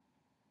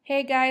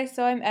Hey guys,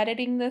 so I'm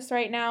editing this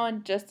right now,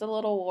 and just a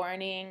little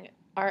warning,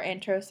 our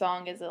intro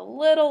song is a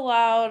little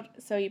loud,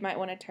 so you might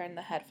want to turn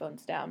the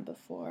headphones down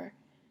before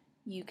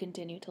you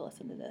continue to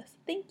listen to this.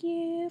 Thank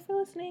you for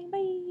listening. Bye.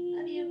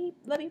 Love you.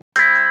 Love you.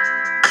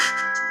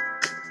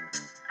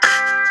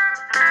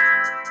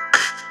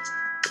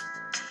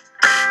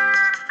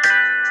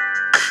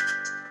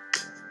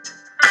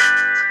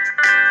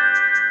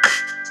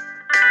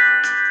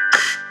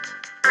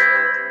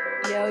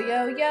 Yo,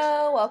 yo,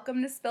 yo.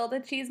 Welcome to Spill the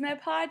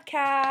Cheesemate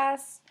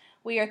podcast.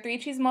 We are three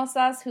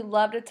chismosas who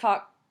love to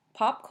talk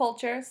pop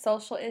culture,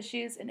 social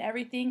issues, and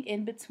everything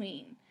in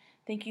between.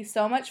 Thank you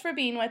so much for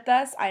being with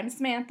us. I'm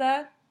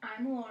Samantha.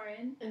 I'm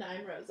Lauren. And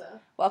I'm Rosa.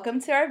 Welcome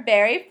to our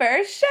very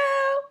first show,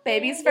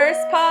 Baby's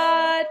First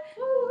Pod.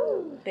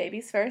 Woo!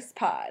 Baby's First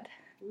Pod.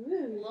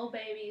 Woo. Little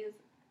babies,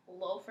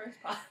 little first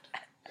pod.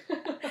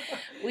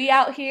 We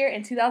out here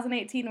in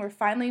 2018, we're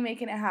finally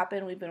making it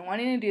happen. We've been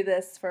wanting to do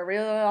this for a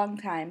really long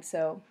time,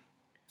 so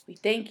we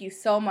thank you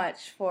so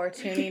much for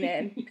tuning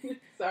in.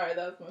 Sorry, that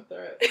was my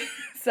throat.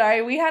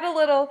 Sorry, we had a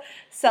little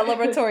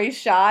celebratory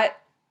shot,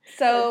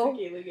 so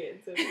Tequila getting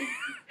to me.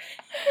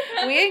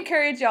 we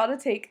encourage y'all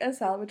to take a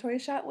celebratory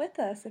shot with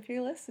us if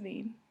you're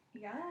listening.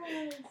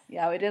 Yes.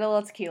 Yeah, we did a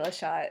little tequila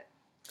shot.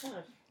 Kind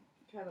of.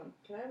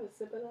 Can I have a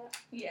sip of that?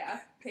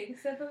 Yeah. Take a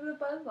sip of the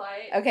Bud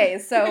Light. Okay,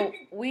 so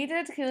we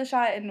did a tequila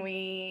shot and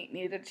we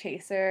needed a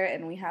chaser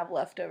and we have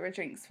leftover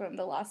drinks from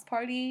the last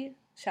party.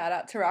 Shout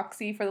out to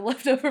Roxy for the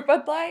leftover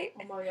Bud Light.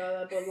 Oh my god,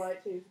 that Bud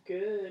Light tastes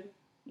good.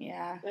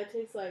 Yeah, That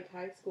tastes like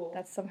high school.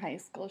 that's some high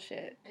school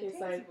shit. It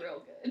tastes like-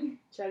 real good.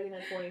 Chugging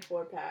a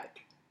 24 pack.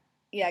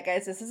 Yeah,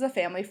 guys, this is a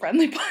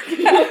family-friendly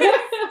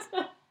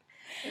podcast.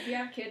 If you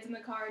have kids in the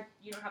car,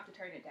 you don't have to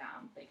turn it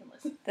down. They can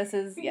listen. This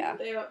is, yeah.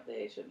 They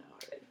should know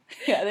already.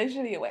 Yeah, they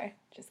should be aware.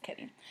 Just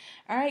kidding.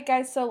 All right,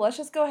 guys, so let's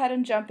just go ahead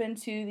and jump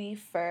into the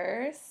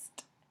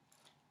first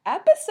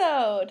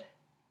episode.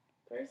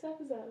 First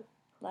episode.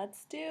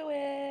 Let's do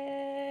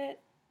it.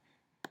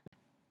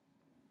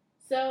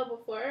 So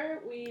before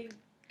we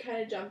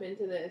kind of jump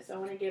into this, I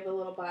want to give a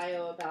little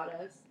bio about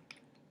us.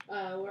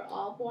 We're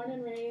all born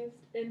and raised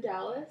in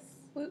Dallas.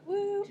 Woo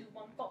woo.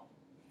 214.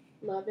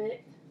 Love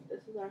it.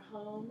 This is our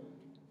home.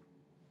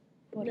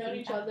 We've known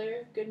each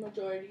other good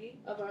majority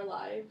of our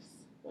lives.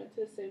 Went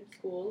to the same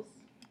schools.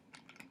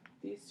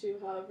 These two,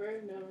 however,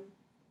 have known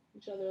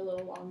each other a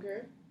little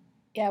longer.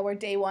 Yeah, we're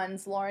day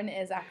ones. Lauren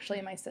is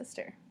actually my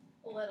sister.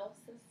 Little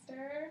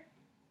sister.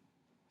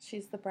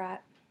 She's the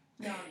brat.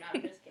 No, I'm not.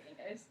 I'm just kidding,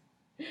 guys.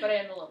 But I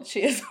am the little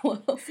She is a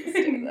little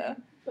sister, though.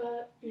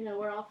 But,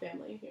 we're all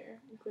family here,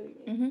 including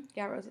me. Mm-hmm.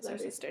 Yeah, Rosa's our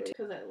sister, too.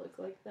 Because I look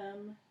like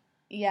them.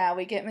 Yeah,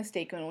 we get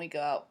mistaken when we go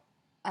out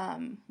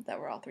that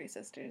we're all three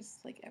sisters,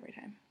 like, every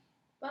time.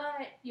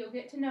 But you'll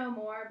get to know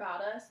more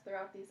about us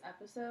throughout these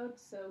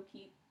episodes, so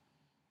keep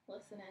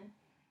listening.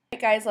 All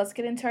right, guys, let's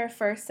get into our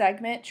first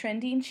segment,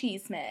 Trending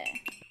Cheesemate.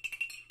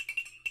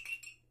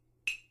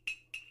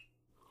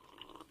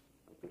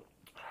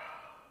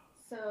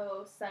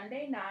 So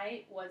Sunday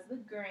night was the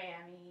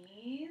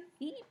Grammys,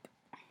 Beep.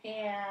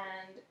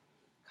 and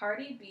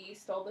Cardi B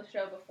stole the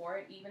show before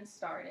it even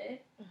started.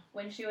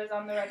 When she was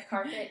on the red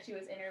carpet, she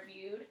was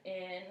interviewed,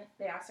 and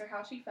they asked her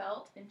how she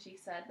felt, and she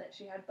said that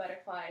she had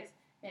butterflies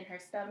in her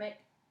stomach,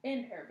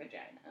 in her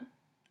vagina.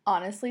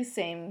 Honestly,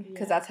 same,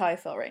 because Yeah. that's how I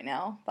feel right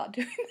now about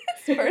doing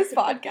this first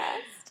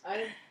podcast.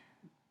 I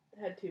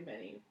had too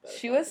many.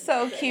 She was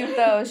so cute,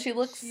 though. She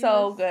looked She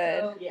so was good.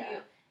 so cute. Yeah.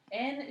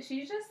 And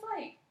she's just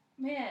like,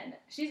 man,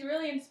 she's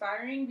really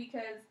inspiring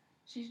because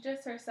she's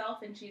just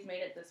herself and she's made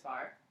it this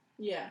far.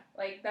 Yeah.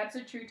 Like, that's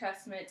a true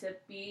testament to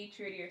be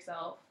true to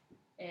yourself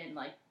and,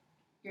 like,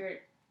 you're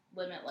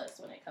limitless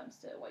when it comes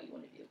to what you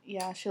want to do.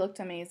 Yeah, she looked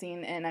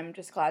amazing, and I'm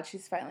just glad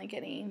she's finally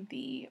getting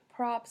the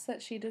props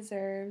that she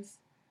deserves.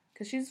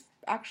 Because she's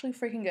actually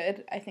freaking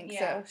good, I think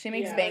Yeah. so. She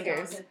makes Yeah,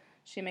 bangers. sounded-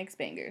 She makes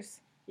bangers.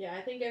 Yeah,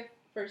 I think if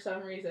for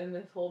some reason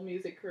this whole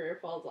music career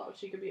falls off,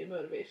 she could be a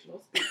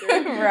motivational speaker.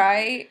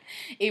 Right?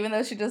 Even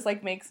though she just,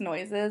 like, makes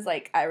noises.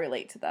 Like, I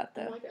relate to that,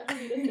 I'm though. like, I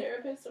don't need a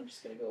therapist. I'm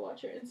just going to go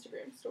watch her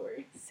Instagram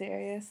story.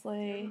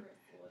 Seriously.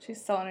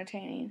 She's so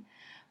entertaining.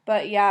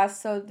 But, yeah,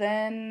 so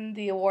then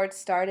the awards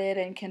started,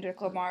 and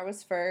Kendrick Lamar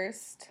was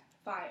first.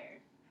 Fire.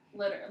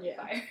 Literally Yeah.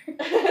 fire.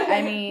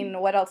 I mean,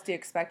 what else do you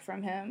expect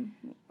from him?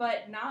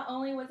 But not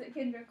only was it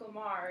Kendrick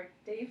Lamar,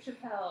 Dave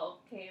Chappelle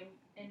came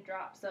and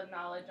dropped some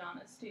knowledge on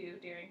us, too,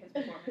 during his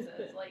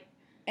performances. Like,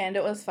 And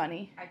it was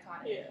funny.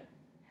 iconic. Yeah.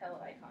 Hella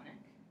iconic.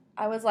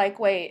 I was like,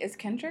 wait, is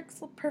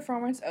Kendrick's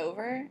performance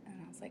over?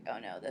 And I was like, oh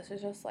no, this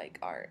is just like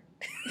art.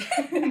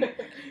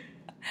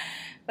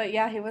 But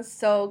yeah, he was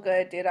so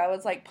good, dude. I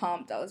was like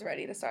pumped. I was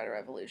ready to start a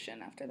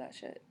revolution after that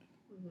shit,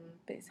 Mm-hmm.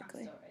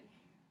 basically. I'm so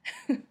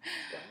ready.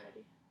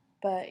 Ready.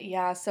 But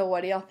yeah, so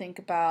what do y'all think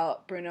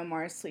about Bruno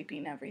Mars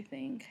sleeping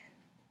everything?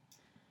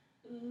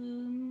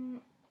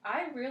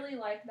 I really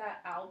like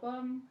that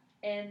album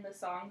and the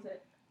songs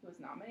that it was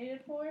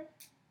nominated for.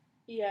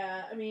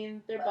 Yeah, I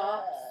mean, they're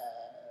bops.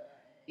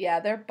 Yeah,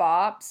 they're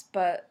bops,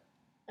 but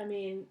I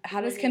mean,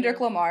 how does Kendrick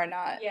Lamar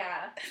not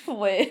Yeah.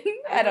 win?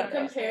 I don't know.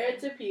 Compare it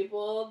to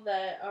people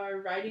that are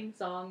writing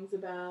songs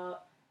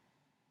about,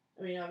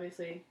 I mean,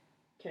 obviously,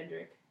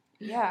 Kendrick.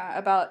 Yeah,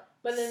 about...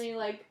 But then you,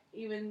 like,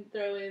 even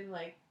throw in,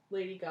 like,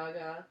 Lady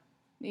Gaga.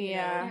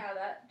 Yeah. Yeah,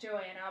 that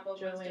Joanne album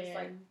was just,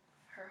 like,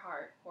 her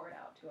heart poured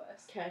out to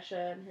us.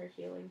 Kesha and her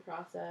healing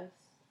process.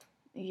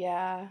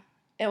 Yeah.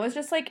 It was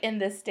just, like, in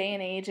this day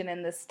and age and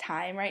in this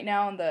time right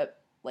now, and the,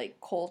 like,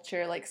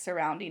 culture, like,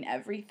 surrounding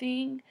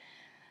everything,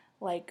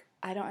 like,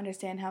 I don't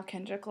understand how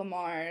Kendrick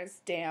Lamar's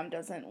Damn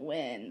doesn't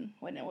win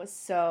when it was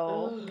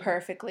so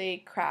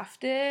perfectly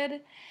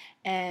crafted,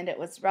 and it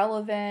was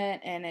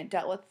relevant, and it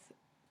dealt with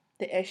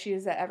the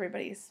issues that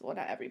everybody's, well,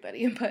 not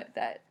everybody, but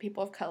that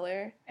people of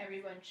color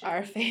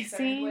are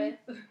facing. With.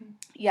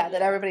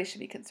 That everybody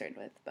should be concerned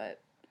with, but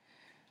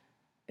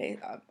they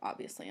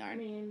obviously aren't.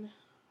 I mean,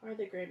 are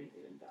the Grammys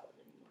even valid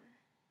anymore?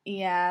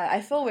 Yeah,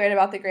 I feel weird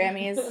about the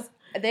Grammys.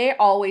 They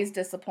always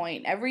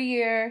disappoint. Every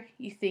year,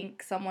 you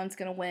think someone's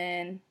going to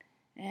win,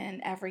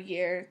 and every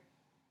year,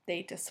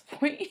 they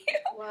disappoint you.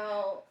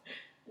 Well,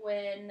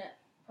 when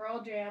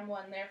Pearl Jam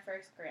won their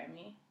first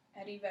Grammy,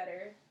 Eddie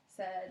Vedder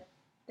said,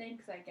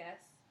 "Thanks, I guess.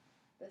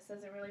 This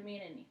doesn't really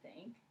mean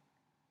anything."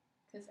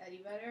 Because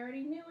Eddie Vedder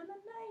already knew in the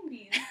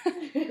 90s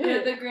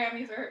that the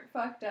Grammys were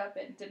fucked up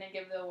and didn't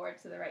give the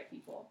awards to the right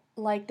people.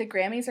 Like, the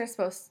Grammys are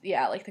supposed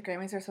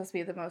to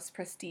be the most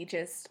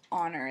prestigious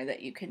honor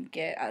that you can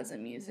get as a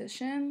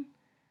musician.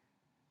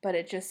 But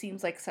it just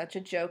seems like such a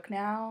joke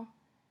now.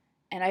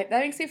 And that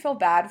makes me feel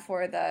bad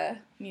for the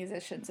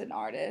musicians and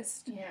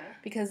artists. Yeah.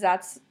 Because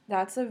that's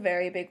a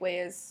very big way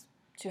as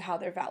to how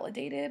they're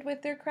validated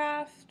with their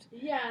craft.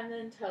 Yeah, and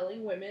then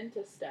telling women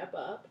to step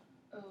up.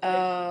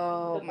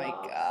 Oh my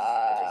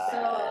god.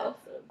 So,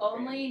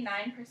 only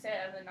 9%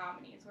 of the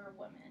nominees were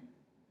women.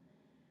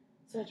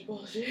 Such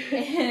bullshit.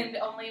 And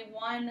only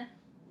one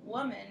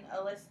woman,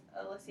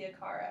 Alicia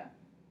Cara,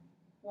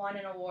 won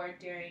an award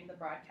during the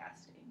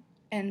broadcasting.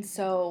 And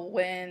so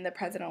when the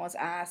president was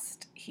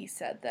asked, he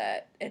said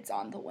that it's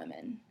on the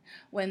women.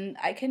 When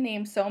I can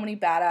name so many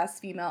badass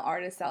female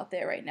artists out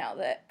there right now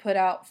that put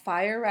out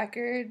fire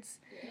records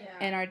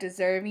and are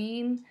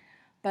deserving,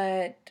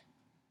 but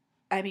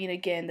I mean,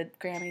 again, the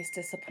Grammys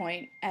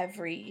disappoint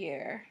every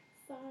year.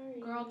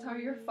 Sorry. Girl,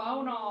 turn your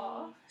phone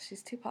off.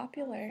 She's too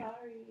popular.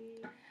 Sorry.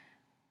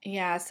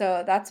 Yeah,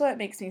 so that's what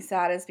makes me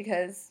sad is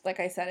because,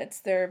 like I said, it's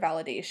their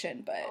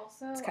validation, but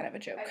also, it's kind of a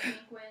joke. I think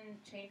when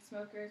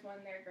Chainsmokers won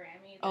their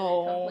Grammy, it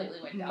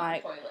completely went down the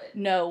toilet.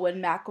 No, when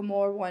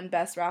Macklemore won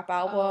Best Rap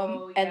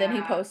Album, and then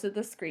he posted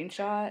the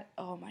screenshot.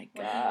 Oh my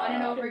god. When he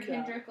won it over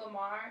Kendrick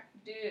Lamar,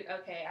 dude,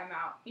 okay, I'm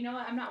out. You know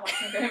what? I'm not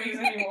watching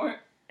Grammys anymore.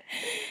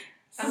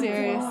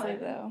 Seriously,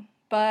 though.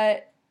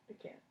 But, I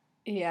can't.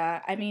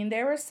 Yeah, I mean,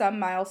 there were some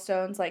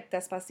milestones, like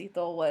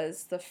Despacito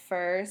was the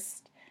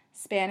first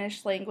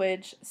Spanish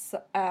language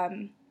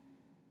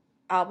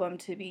album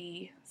to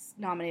be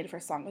nominated for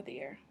Song of the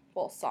Year.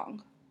 Well,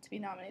 song to be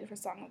nominated for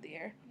Song of the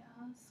Year.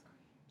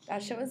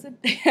 That shit was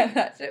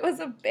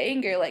a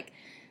banger. Like,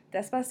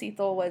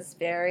 Despacito was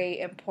very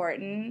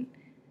important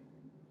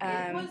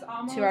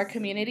to our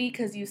community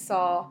because you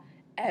saw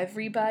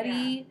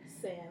everybody.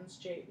 Sans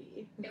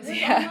JB. It was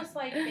almost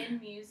like in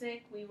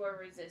music we were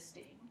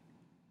resisting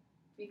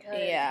because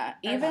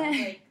even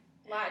like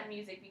Latin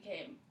music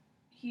became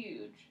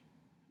huge.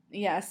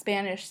 Yeah,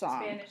 Spanish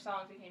songs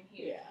became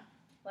huge. Yeah.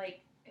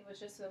 Like, it was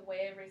just a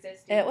way of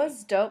resisting. It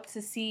was dope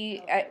to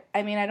see.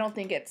 I mean, I don't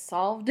think it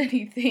solved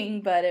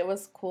anything, but it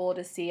was cool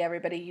to see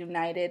everybody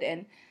united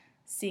and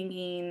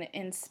singing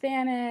in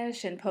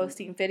Spanish and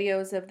posting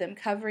videos of them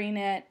covering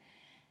it.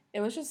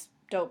 It was just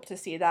dope to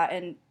see that,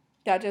 and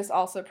that just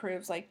also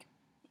proves, like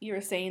you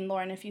were saying,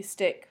 Lauren, if you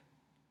stick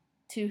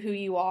to who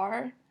you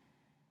are,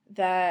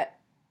 that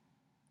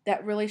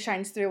really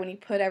shines through when you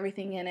put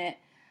everything in it.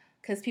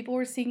 Because people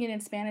were singing in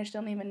Spanish,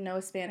 don't even know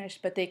Spanish,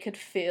 but they could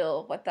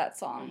feel what that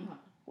song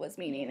was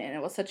meaning, and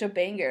it was such a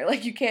banger.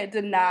 Like, you can't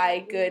deny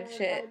good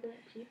shit.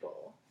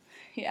 People.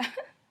 Yeah.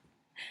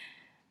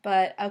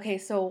 But, okay,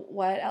 so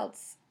what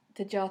else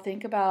did y'all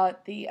think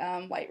about the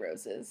White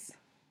Roses?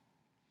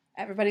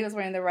 Everybody was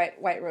wearing the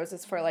white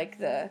roses for, like,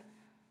 the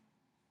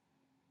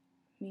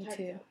Me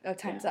Too. Oh,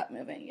 Time's Up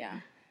movement,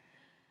 yeah.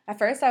 At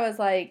first, I was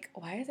like,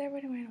 why is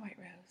everybody wearing a white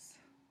rose?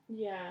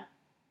 Yeah.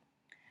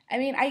 I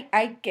mean,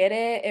 I get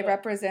it. It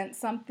represents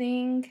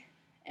something.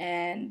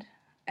 And,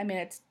 I mean,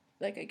 it's,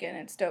 like, again,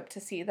 it's dope to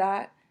see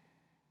that.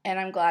 And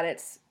I'm glad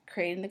it's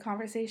creating the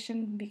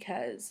conversation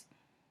because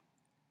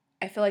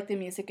I feel like the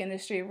music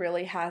industry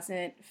really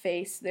hasn't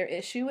faced their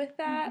issue with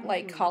that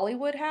like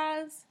Hollywood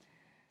has.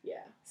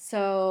 Yeah.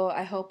 So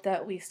I hope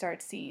that we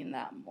start seeing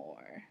that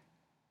more.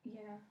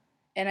 Yeah.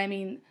 And, I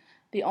mean,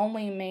 the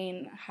only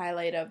main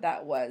highlight of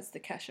that was the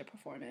Kesha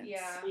performance.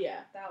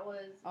 Yeah. That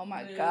was Oh,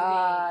 my moving.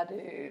 God,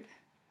 dude.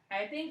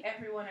 I think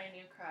everyone I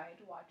knew cried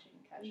watching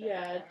Kesha.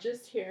 Yeah, perform.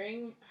 just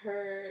hearing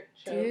her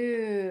choke.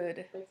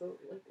 Dude. Like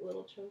a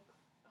little choke.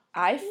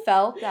 I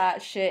felt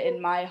that shit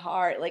in my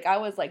heart. Like, I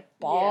was, like,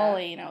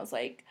 bawling. I was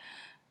like,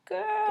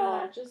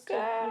 girl, just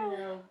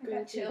girl.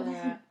 go through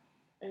that.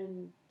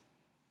 And,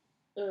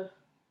 what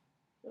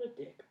a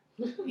dick.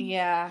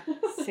 Yeah,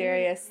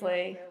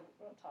 seriously.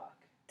 Real talk.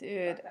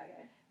 Dude. Fuck that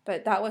guy.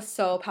 But that was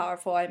so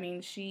powerful. I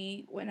mean,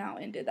 she went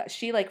out and did that.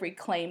 She, like,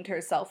 reclaimed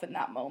herself in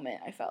that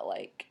moment, I felt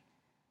like.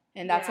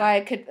 And that's why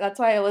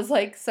it was,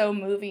 like, so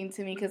moving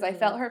to me, because I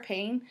felt her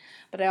pain,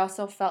 but I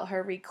also felt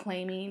her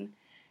reclaiming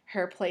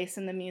her place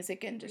in the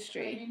music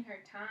industry. Reclaiming her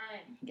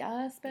time.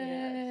 Yes,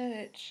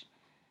 bitch.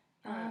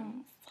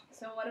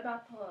 So what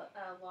about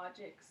the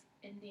Logic's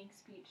ending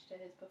speech to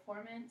his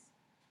performance?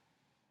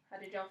 How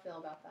did y'all feel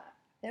about that?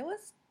 It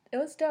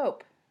was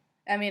dope.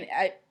 I mean,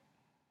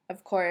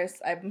 of course,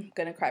 I'm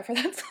gonna cry for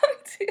that song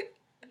too.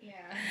 Yeah.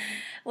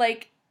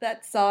 Like,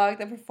 that song,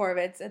 the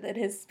performance, and then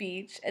his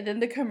speech, and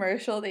then the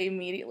commercial they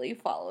immediately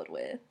followed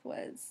with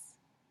was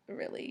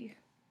really,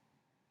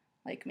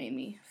 like, made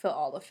me feel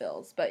all the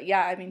feels. But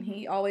yeah, I mean,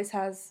 he always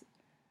has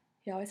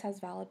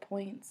valid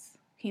points.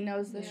 He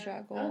knows the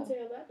struggle. I don't see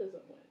how that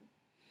doesn't win.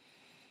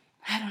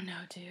 I don't know,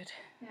 dude.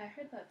 Yeah, I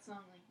heard that song,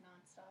 like,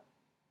 nonstop.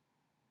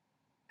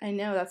 I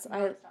know,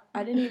 Nonstop.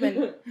 I didn't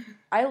even,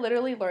 I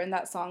literally learned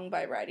that song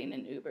by riding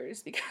in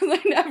Ubers because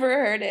I never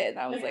heard it. And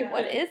I was like,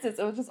 what is this?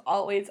 It was just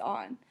always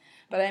on.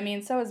 But I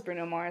mean, so is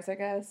Bruno Mars, I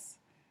guess.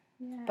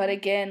 Yeah. But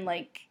again,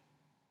 like,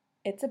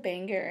 it's a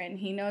banger, and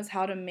he knows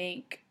how to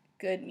make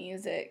good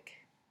music.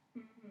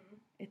 Mm-hmm.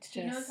 It's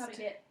just... He knows how to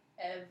get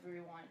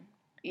everyone.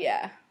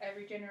 Yeah.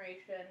 Every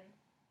generation,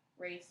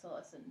 race to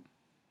listen.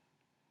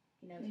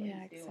 He knows what he's doing.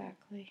 Yeah,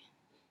 exactly.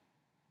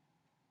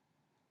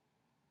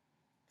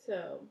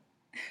 So,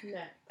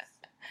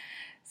 next.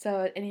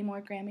 So, any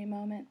more Grammy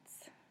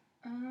moments?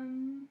 I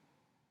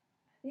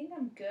think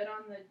I'm good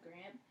on the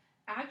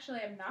Actually,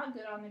 I'm not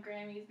good on the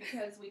Grammys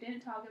because we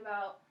didn't talk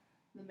about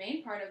the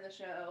main part of the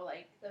show,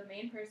 like the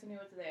main person who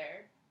was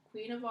there,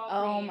 Queen of all queens.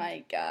 Oh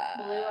my god.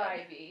 Blue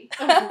Ivy.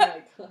 Oh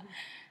my god.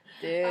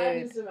 Dude.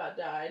 I just about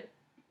died.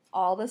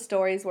 All the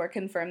stories were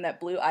confirmed that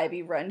Blue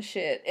Ivy runs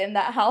shit in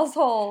that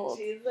household.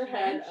 She's the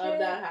head of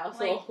that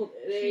household.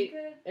 Like,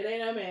 it ain't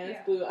no man,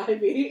 it's Blue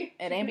Ivy.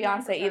 It ain't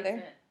Beyonce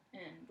either.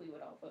 And we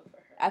would all vote for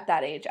her. At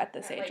that age, at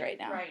this age right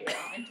now. Right now,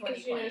 in 2020.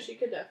 Because, you know, she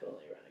could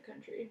definitely run a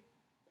country.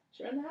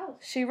 She runs the house.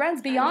 She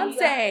runs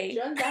Beyonce. She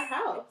runs that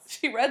house.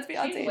 She runs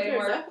Beyonce. She's way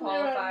more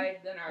qualified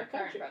than our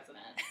current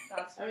president.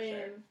 That's for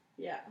sure.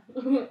 Yeah.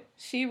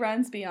 She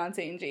runs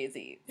Beyonce and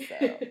Jay-Z.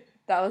 So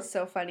that was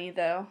so funny,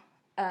 though.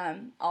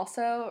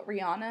 Also,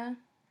 Rihanna.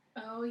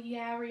 Oh,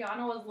 yeah.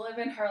 Rihanna was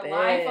living her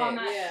life on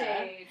that Yeah.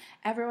 stage.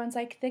 Everyone's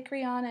like, thick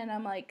Rihanna. And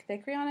I'm like,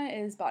 thick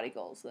Rihanna is body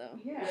goals, though.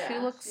 Yeah. She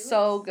looks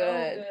so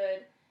good. So good.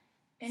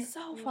 And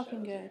So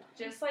fucking good.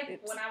 just like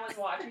Oops. when I was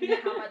watching it,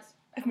 how much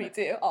Me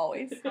too,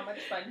 always. how much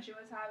fun she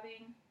was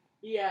having.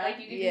 Yeah. Like,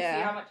 you could Yeah.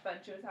 see how much fun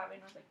she was having.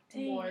 I was like,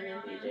 dang, More than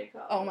Rihanna. DJ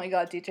Khaled. Oh my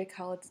god, DJ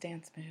Khaled's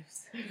dance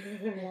moves.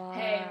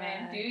 Hey,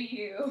 man, do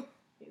you?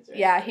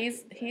 Yeah,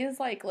 he's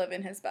like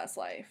living his best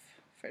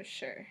life, for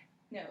sure.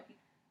 No.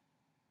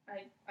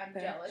 I'm For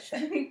jealous. sure.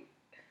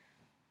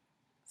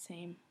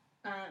 Same.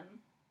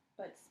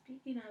 But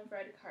speaking of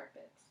red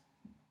carpets,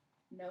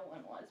 no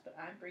one was, but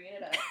I'm bringing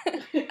it up.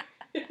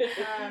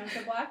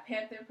 The Black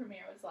Panther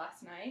premiere was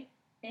last night,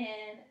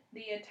 and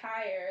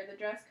the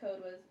dress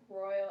code was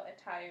royal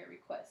attire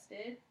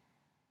requested,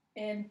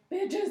 and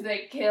bitches,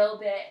 they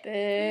killed it.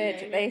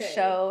 Bitch, Name they your fave.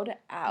 showed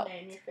out.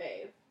 Name your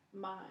fave.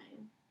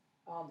 Mine.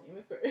 I'll name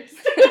it first.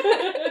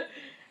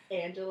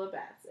 Angela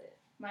Bassett.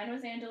 Mine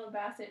was Angela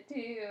Bassett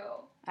too.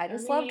 I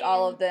just loved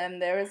all of them.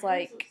 There was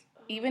like, Hers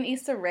was- even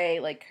Issa Rae,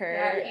 like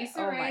her. Yeah, Issa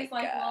oh Rae's my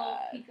like god.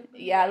 little peekaboo.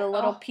 Yeah, the like,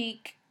 little oh,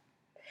 peak.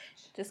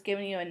 Just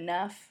giving you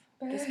enough.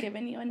 Just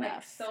giving you like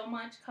enough. so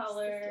much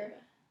color,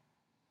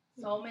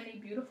 so many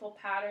beautiful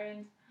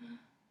patterns. It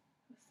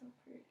was so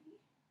pretty.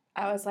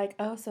 I was like,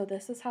 oh, so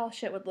this is how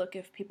shit would look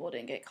if people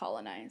didn't get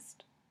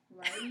colonized.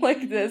 Right?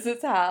 Like, this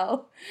is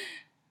how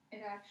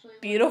It actually looks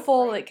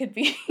beautiful like it could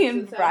be This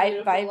and is how bright,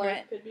 beautiful life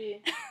vibrant. could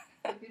be.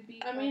 it could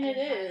be I mean, it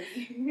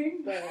fucking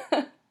is, happy.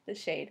 but The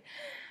shade.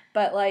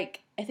 But,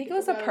 like, I think it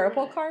was a People gotta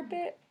purple run it.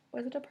 carpet.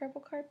 Was it a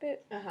purple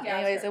carpet? uh-huh. Yeah.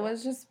 Anyways, it purple.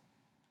 was just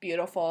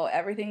beautiful.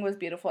 Everything was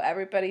beautiful.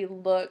 Everybody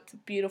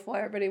looked beautiful.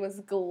 Everybody was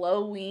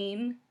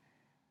glowing.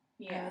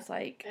 I Yeah. was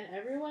like, And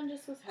everyone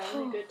just was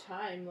having a good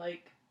time.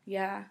 Like,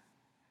 yeah.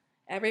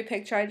 Every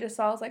picture I just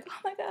saw, I was like,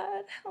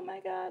 oh my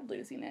god,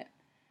 losing it.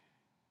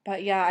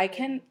 But yeah, I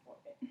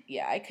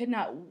could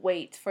not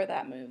wait for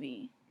that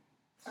movie.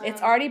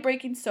 It's already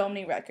breaking so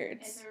many And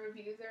records. the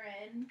reviews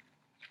are in.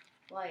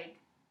 Like,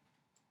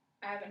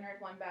 I haven't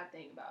heard one bad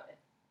thing about it.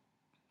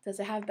 Does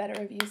it have better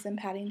reviews than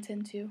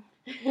Paddington 2?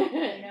 You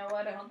know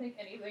what? I don't think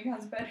anything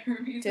has better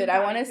reviews. Dude, than I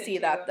wanna Paddington see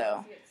 2. that, I though.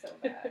 wanna see it so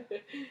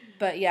bad.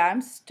 But yeah,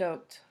 I'm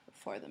stoked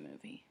for the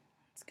movie.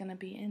 It's gonna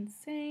be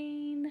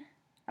insane.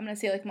 I'm gonna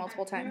see it like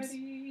multiple I'm times.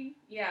 ready.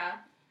 Yeah.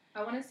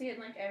 I want to see it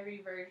in like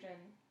every version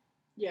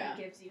yeah. it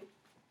gives you.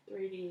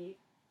 3D,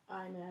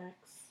 IMAX.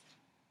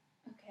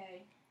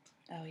 Okay.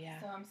 Oh yeah.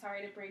 So I'm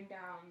sorry to bring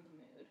down the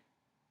mood.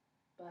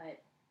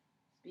 But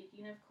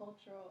speaking of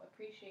cultural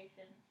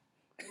appreciation,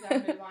 We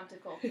gotta move on to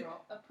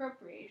cultural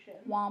appropriation.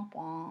 Womp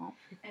womp.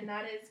 And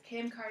that is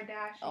Kim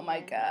Kardashian. Oh my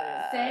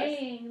god.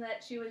 Saying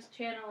that she was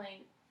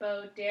channeling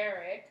Bo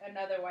Derek,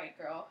 another white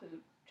girl who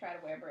tried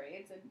to wear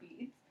braids and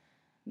beads.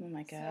 Oh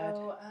my god.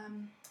 So,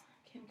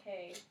 Kim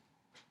K.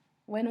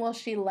 When will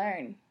she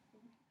learn?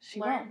 She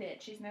learned won't.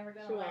 it. She's never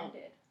gonna She learn won't.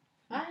 it.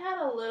 I had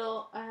a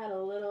little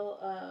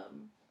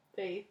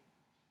faith,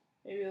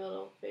 maybe a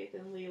little faith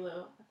in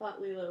Lilo. I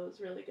thought Lilo was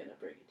really gonna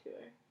bring it to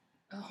her.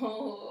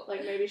 Oh.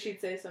 Like maybe she'd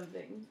say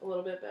something a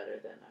little bit better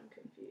than I'm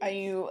confused. Are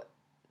you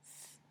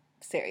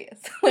serious?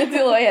 Lindsay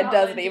Lohan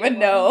doesn't even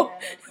know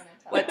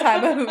what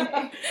time of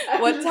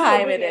what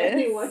time it is.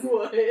 Anyone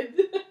would.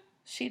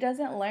 She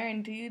doesn't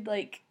learn, dude.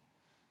 Like,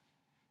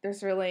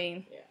 there's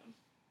really,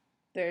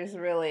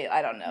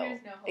 I don't know.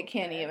 There's no hope I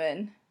can't there.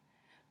 even.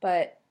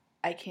 But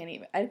I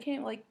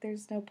can't, like,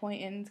 there's no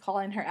point in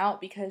calling her out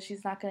because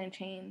she's not going to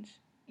change.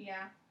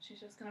 Yeah, she's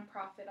just gonna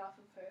profit off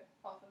of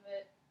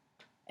it.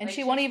 And Like,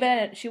 she won't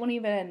she's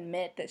even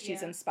admit that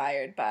she's Yeah.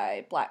 inspired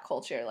by Black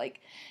culture. Like,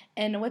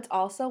 and what's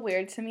also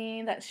weird to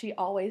me that she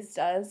always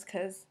does,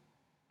 because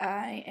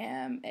I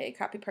am a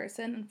crappy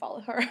person and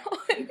follow her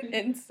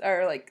on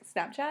or like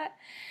Snapchat.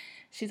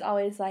 She's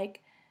always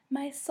like,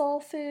 my soul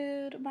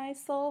food.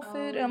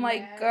 And I'm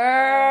like, yes.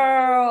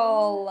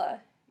 girl.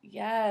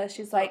 Yeah,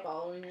 she's Stop like,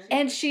 following her.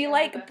 and She's she the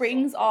like best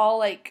brings soul food. all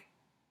like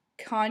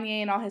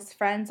Kanye and all his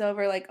friends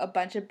over, like a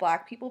bunch of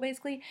Black people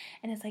basically,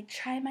 and it's like,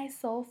 try my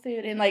soul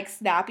food, and like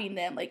snapping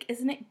them, like,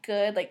 isn't it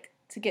good, like,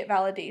 to get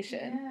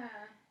validation? Yeah.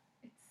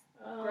 It's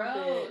Oh, gross.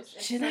 bitch.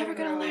 It's She's so never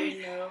gonna gross.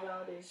 learn. No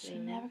validation. She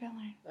never gonna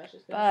learn. That's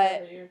just gonna But- show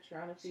that you're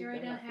trying to feed She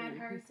already them had food.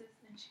 hers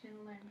and she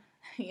didn't learn.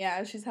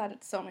 Yeah, she's had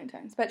it so many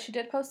times, but she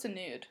did post a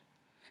nude.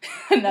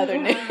 Another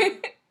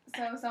nude.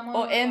 So someone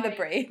Oh, was and like, the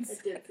braids.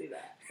 I did see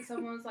that.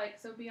 Someone was like,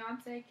 so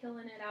Beyonce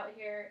killing it out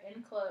here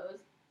in clothes,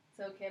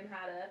 so Kim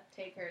had to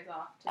take hers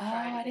off to Oh, try to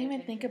I get didn't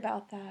even think attention.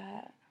 about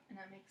that. And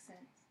that makes sense.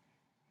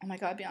 Oh my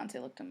god,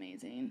 Beyonce looked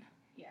amazing.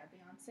 Yeah,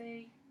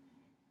 Beyonce.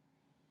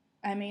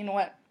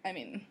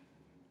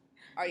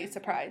 Are you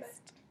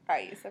surprised? Are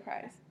you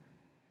surprised?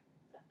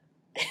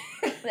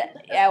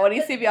 Yeah, when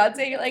you see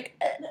Beyonce, you're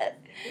like,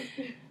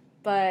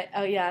 But,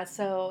 oh yeah,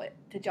 so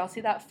did y'all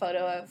see that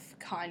photo of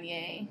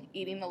Kanye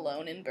eating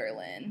alone in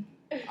Berlin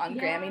on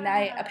Grammy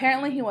night? Yeah.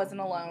 Apparently he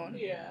wasn't alone,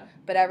 Yeah.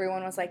 but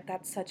everyone was like,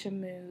 that's such a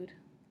mood.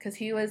 Because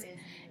he was Is-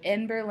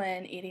 in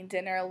Berlin eating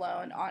dinner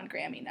alone on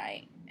Grammy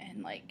night,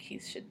 and like, he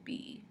should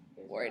be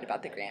worried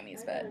about the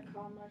Grammys, I but gotta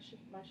calm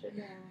my shit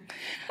down.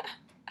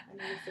 I need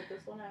to sit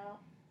this one out.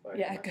 before I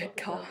yeah, get good myself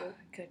in call. trouble.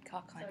 Good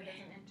call, So it Kanye.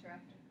 doesn't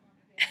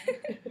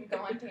interrupt and go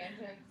on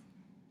tangents.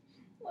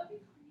 Love you,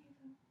 Kanye.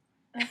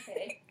 Though.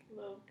 Okay,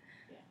 Well,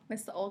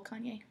 Miss the old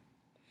Kanye.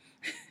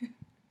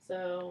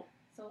 so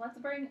so let's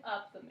bring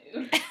up the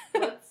mood.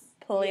 let's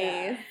Please.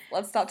 Yeah.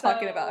 Let's stop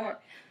talking about her.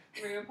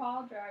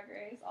 RuPaul Drag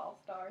Race All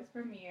Stars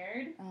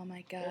premiered. Oh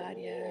my god,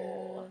 Oh.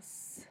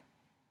 yes.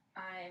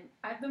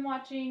 I've been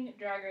watching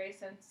Drag Race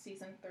since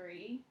season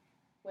 3,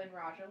 when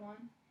Raja won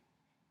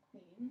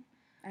Queen.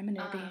 I'm a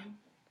newbie.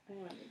 I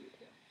want to do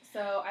too.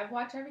 So I've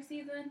watched every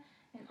season,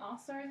 and All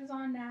Stars is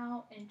on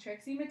now, and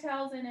Trixie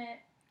Mattel's in it.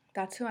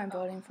 That's who I'm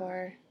voting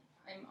for.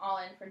 I'm all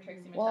in for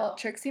Trixie Mattel. Well,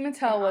 Trixie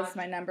Mattel And was Aja.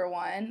 my number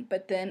one,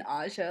 but then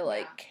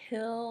Aja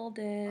killed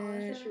Aja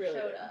it. She really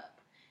showed did. up.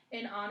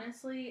 And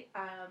honestly,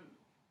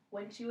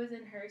 when she was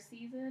in her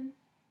season,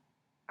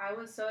 I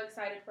was so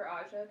excited for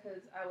Aja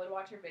because I would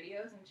watch her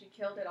videos and she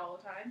killed it all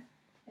the time.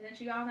 And then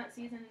she got on that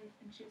season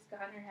and she just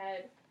got in her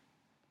head.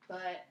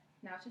 But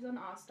now she's on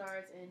All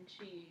Stars and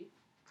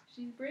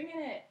she's bringing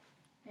it.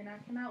 And I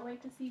cannot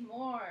wait to see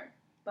more.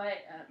 But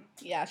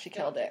Yeah, she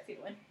still killed it.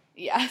 Trixie win.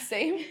 Yeah,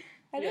 same.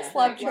 I Yeah, just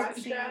love that black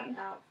Trixie. strap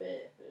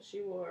outfit that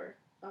she wore.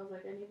 I was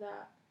like, I need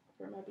that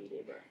for my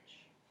B-Day brunch.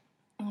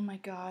 Oh my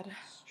god.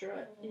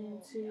 Strut Oh,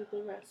 into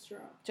the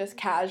restaurant. Just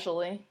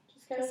casually.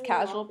 Just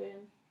casual. walk in.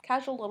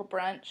 Casual little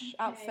brunch Okay.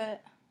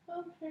 outfit.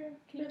 Oh, here.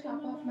 Can you for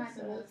top the off my mimosas.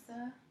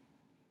 mimosa?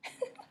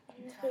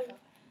 Here's Top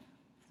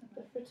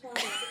the off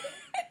frittata.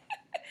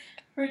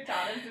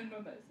 frittatas and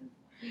mimosas.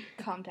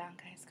 Calm down,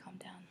 guys. Calm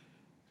down.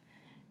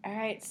 All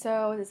right,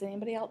 so does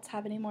anybody else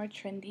have any more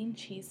trending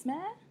chisme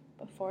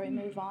before we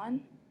move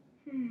on?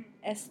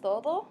 Es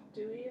todo?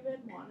 Do we even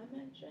want to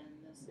mention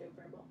the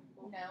Super Bowl?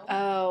 No.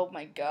 Oh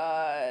my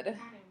god. I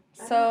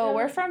don't So really-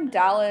 we're from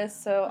Dallas,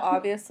 so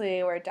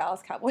obviously we're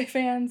Dallas Cowboy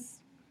fans.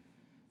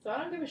 So I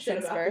don't give a shit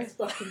Since about birth. this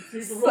fucking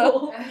Super So-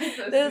 Bowl.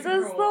 This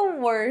is the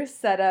worst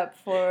setup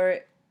for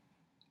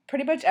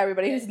pretty much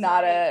everybody who's It's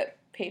not a like-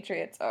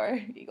 Patriots or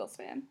Eagles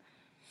fan.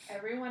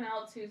 Everyone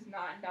else who's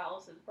not in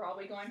Dallas is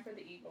probably going for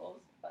the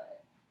Eagles,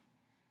 but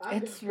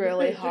It's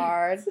really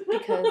hard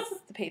because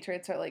the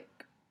Patriots are like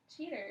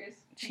cheaters.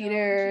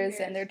 cheaters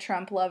and they're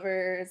Trump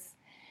lovers.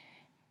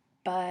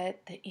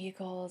 But the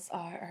Eagles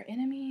are our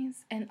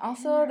enemies. And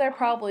also, they're they're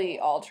probably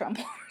awful. all Trump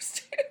lovers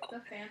too.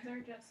 The fans are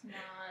just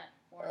not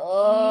for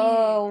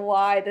Oh, me.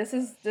 why? This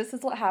is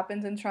what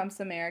happens in Trump's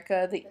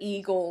America. The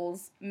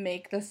Eagles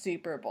make the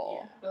Super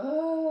Bowl. Yeah.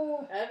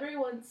 Ugh.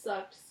 Everyone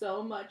sucked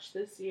so much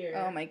this year.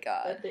 Oh my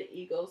god. That the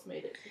Eagles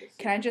made it to the Super Bowl.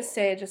 Can I just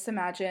say, just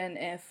imagine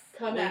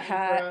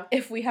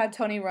if we had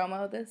Tony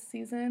Romo this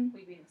season.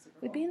 We'd be in the Super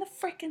Bowl. We'd be in the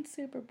freaking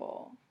Super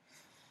Bowl.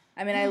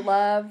 I mean, I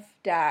love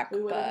Dak,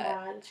 We would have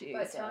but had.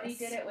 Jesus. But Tony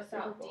did it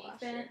without Super Bowl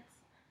last year. defense,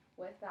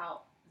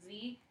 without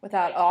Zeke,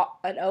 Without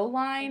an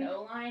O-line. an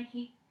O-line.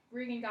 He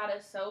friggin' got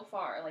us so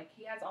far. Like,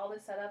 he has all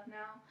this set up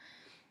now.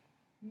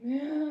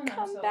 Man,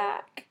 Come I'm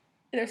back.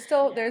 There's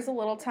a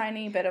little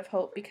tiny bit of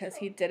hope because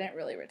he didn't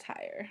really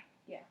retire.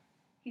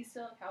 He's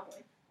still a Cowboy.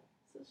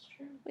 This is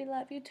true. We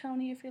love you,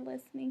 Tony. If you're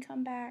listening,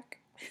 come back.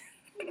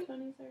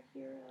 Tony's our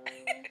hero.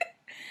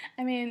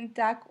 I mean,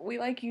 Dak, we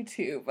like you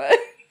too, but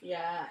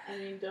Yeah, I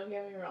mean, don't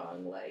get me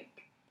wrong.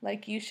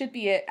 like you should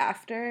be it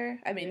after.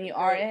 I mean, you're you a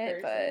are great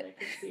it, person. but I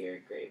can see you're a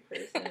great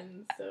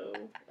person. So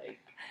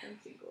I'm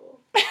single.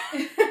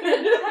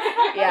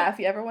 yeah, if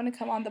you ever want to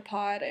come on the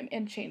pod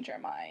and change our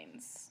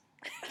minds.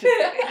 Just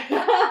kidding.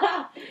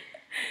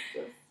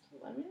 Just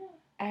let me know.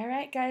 All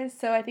right, guys.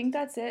 So I think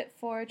that's it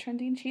for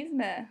Trending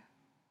Chisme.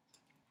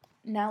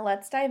 Now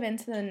let's dive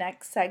into the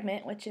next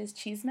segment, which is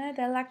Chisme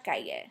de la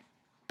Calle.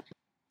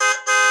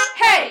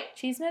 Hey!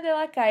 Chisme de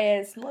la Calle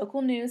is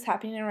local news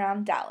happening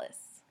around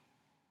Dallas.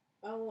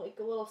 Oh, like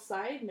a little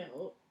side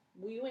note,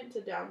 we went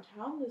to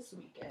downtown this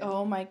weekend.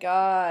 Oh my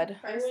god.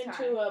 I went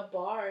to a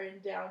bar in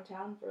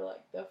downtown for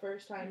like the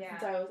first time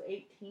since I was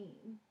 18.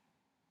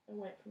 I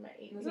went for my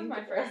 18th. This is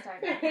my first time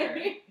ever.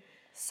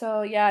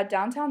 So yeah,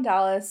 downtown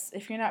Dallas,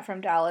 if you're not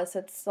from Dallas,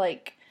 it's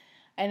like,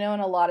 I know in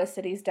a lot of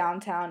cities,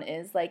 downtown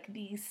is like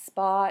the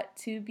spot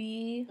to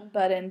be,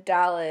 but in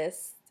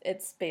Dallas,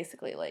 it's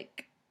basically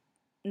like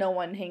no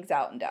one hangs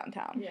out in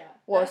downtown. Yeah.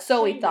 Well, that's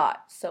so we changing.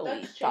 thought.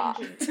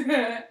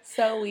 That's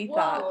So we Well,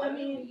 thought. I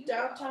mean,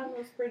 downtown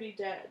was pretty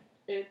dead.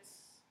 It's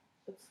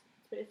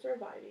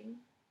reviving.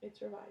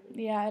 It's reviving.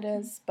 Yeah, it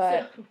is,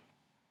 but So,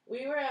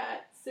 we were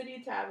at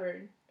City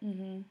Tavern.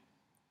 mhm.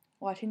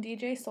 Watching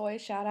DJ Soy,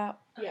 shout out.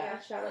 Yeah,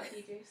 shout out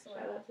DJ Soy.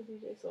 Shout out to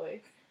DJ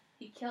Soy.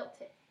 He killed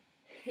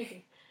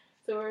it.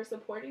 So we're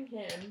supporting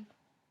him,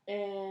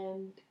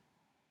 and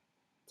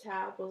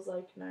tab was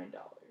like $9.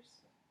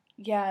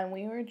 Yeah, and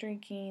we were I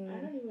drinking.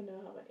 don't even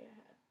know how many I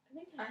had. I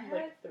think I I had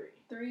had like 3.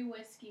 3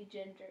 whiskey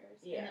gingers,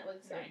 Yeah, and it was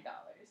 $9.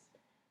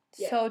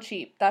 Yeah. So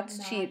cheap.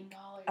 That's cheap. $9.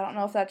 I don't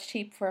know if that's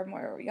cheap from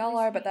where y'all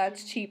are, but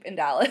that's cheap in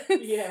Dallas.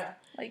 Yeah.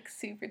 Like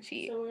super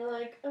cheap. So we're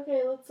like,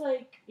 okay, let's Walk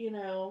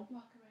around.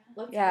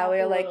 let's Yeah, hop we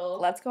a were like, little.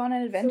 let's go on an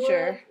So we're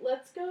adventure. like,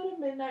 let's go to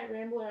Midnight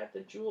Rambler at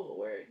the Jewel,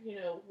 where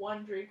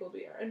one drink will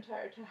be our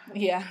entire time.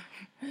 Yeah.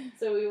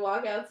 So we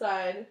walk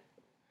outside.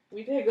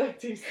 We take like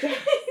 2 steps,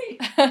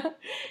 and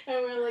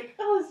we're like,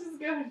 oh, let's just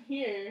go in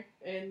here.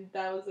 And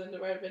that was the end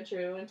of our adventure.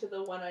 We went to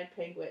the One-Eyed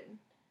Penguin,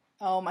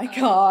 Oh my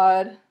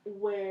god.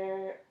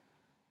 where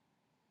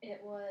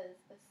It was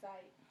a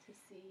sight to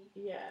see.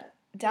 yeah,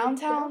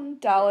 Downtown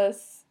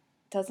Dallas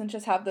doesn't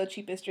just have the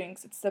cheapest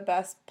drinks, it's the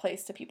best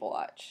place to people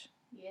watch.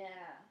 Yeah.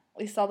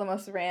 We saw the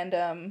most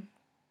random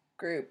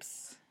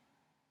groups.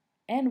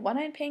 And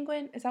One-Eyed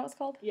Penguin, is that what it's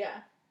called?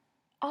 yeah,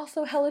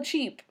 Also hella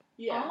cheap.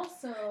 yeah.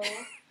 Also,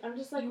 I'm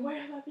just like,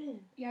 where have I been?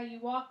 yeah, you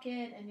walk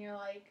in and you're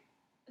like,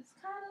 it's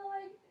kind of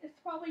like, it's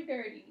probably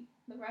dirty.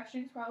 The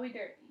restroom's probably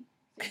dirty.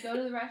 So you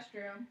go to the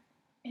restroom,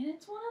 and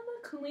it's one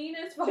of the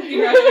cleanest fucking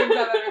restrooms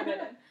I've ever been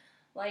in.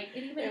 Like,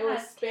 it even It was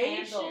has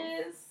spacious.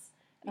 candles.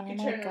 You Oh could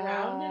my turn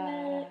around in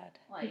it. god.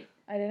 Like,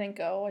 I didn't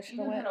go. I should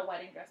you have can went. put a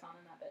wedding dress on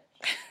in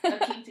that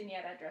bitch. A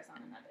quinceañera dress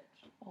on in that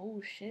bitch.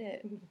 Oh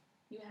shit.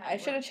 You I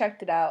have should have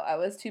checked it out. I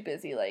was too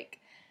busy like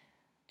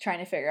trying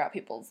to figure out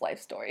people's life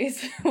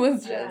stories. It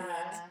was just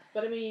Yeah.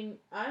 But I mean,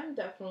 I'm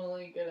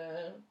definitely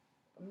gonna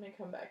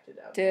come back to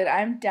downtown. dude,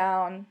 I'm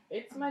down.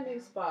 It's my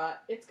new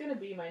spot. It's gonna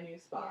be my new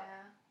spot.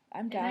 Yeah.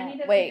 I'm And down. I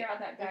need to Wait, figure out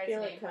that I guy's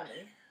feel name. it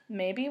coming.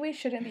 maybe we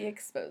shouldn't be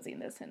exposing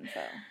this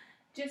info.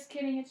 Just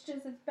kidding. It's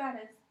just as bad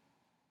as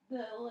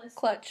the list.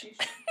 Clutch.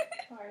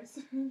 Bars.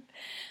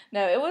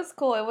 No, it was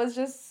cool. It was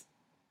just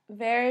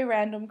very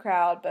random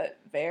crowd, but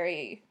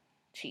very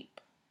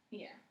cheap.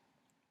 Yeah.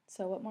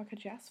 So what more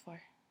could you ask for?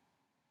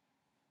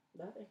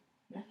 Nothing.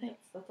 Nothing.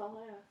 That's all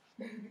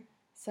I ask.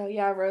 So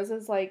yeah,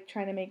 Rosa's like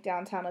trying to make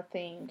downtown a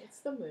thing. It's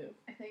the move.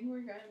 I think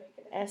we're gonna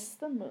make it. It's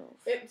the move.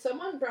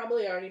 Someone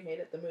probably already made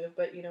it the move,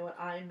 but you know what?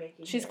 I'm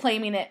making She's it.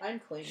 claiming it. I'm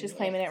claiming She's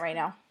claiming it right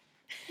now.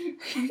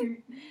 Mm.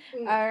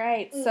 All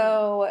right.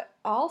 So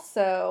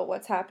also,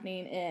 what's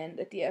happening in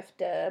the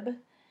DFW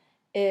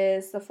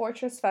is the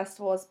Fortress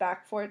Festival is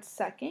back for its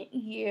 2nd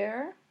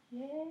year.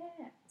 Yeah.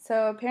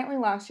 So apparently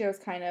last year was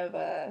kind of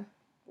a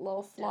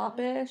little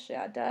floppish,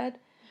 dud.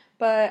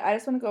 But I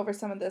just want to go over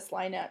some of this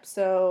lineup.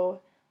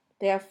 So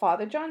they have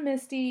Father John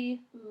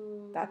Misty.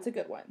 Ooh. That's a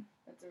good one.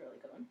 That's a really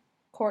good one.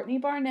 Courtney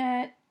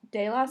Barnett,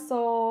 De La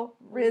Soul,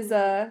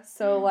 RZA.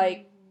 So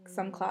like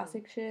some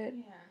classic shit.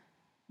 Yeah.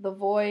 The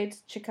Void,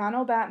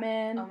 Chicano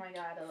Batman. Oh my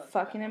god, I love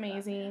Fucking Chicano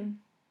amazing. Batman.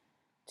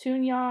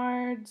 Tune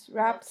Yards,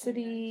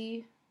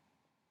 Rhapsody,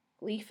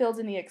 Lee Fields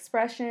and the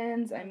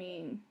Expressions. I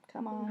mean,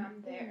 come on.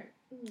 I'm there.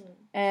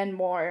 And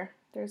more.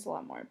 There's a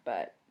lot more,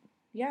 but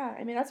yeah,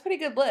 I mean, that's a pretty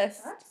good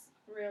list. That's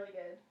really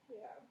good.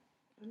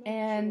 Yeah.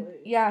 And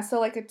yeah, so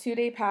like a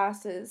 2-day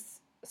pass is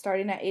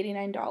starting at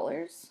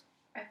 $89.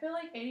 I feel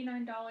like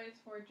 $89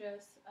 for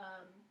just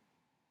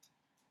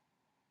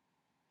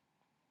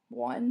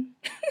one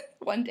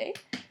day.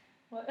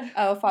 what?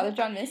 Oh, Father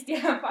John Misty.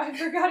 Yeah, I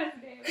forgot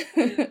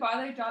his name.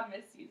 Father John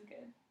Misty's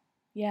good.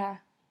 Yeah,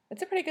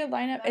 it's a pretty good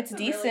lineup. That's it's a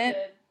really decent.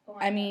 good lineup.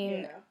 I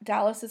mean,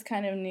 Dallas is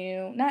kind of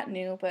new. Not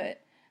new,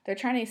 but they're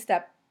trying to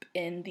step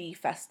in the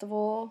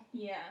festival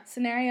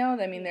scenario.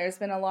 I mean, there's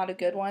been a lot of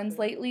good ones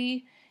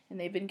lately, and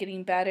they've been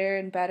getting better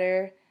and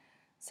better.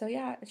 So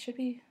yeah, it should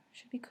be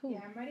cool. Yeah,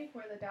 I'm ready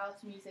for the Dallas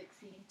music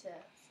scene to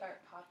start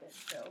popping,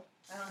 so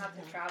I don't have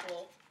to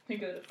travel to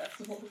go to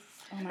festivals.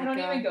 Oh my I don't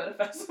God. even go to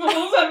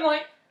festivals.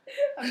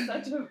 I'm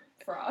such a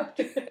fraud.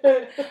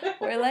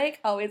 We're like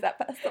always at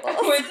festivals.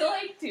 I went to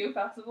like 2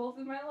 festivals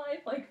in my life,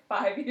 like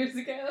 5 years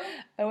ago.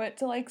 I went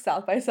to like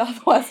South by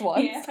Southwest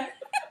once. Yeah.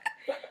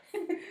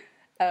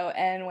 Oh,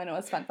 and when it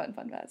was Fun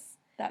Fest.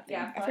 That thing.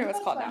 Yeah, I forget what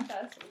it's called now.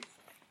 Fest was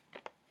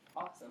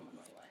awesome when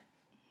we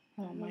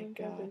went. Oh my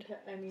God. To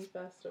any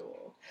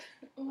festival.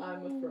 I'm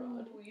a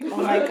fraud. Oh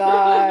my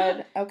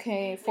God.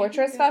 Okay, We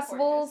Fortress can go to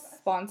Festivals, Fortress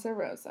Fest. sponsor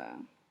Rosa.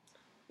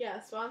 Yeah,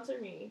 sponsor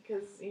me,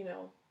 because,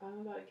 I'm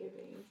about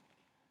giving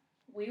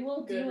We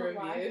will good do a review.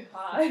 live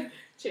pod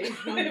Change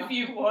my if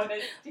you want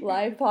us to.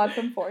 Live pod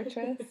from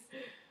Fortress.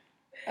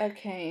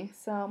 Okay,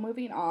 so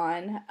moving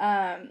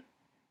on.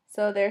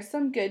 So there's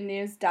some good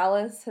news.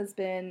 Dallas has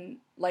been,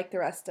 like the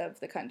rest of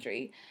the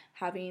country,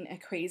 having a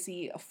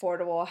crazy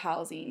affordable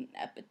housing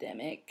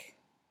epidemic.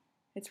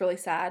 It's really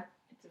sad.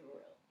 It's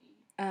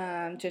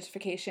really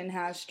Gentrification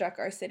has struck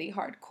our city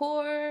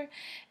hardcore.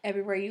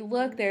 Everywhere you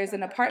look, there's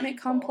an apartment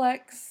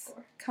complex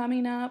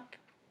coming up.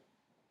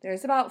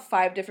 There's about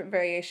 5 different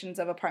variations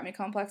of apartment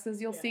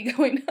complexes you'll see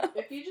going up.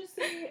 If you just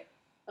see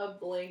a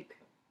blank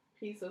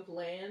piece of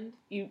land,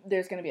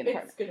 There's going to be an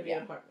apartment. it's going to be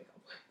an apartment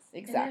complex.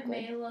 Exactly.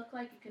 And it may look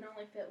like it can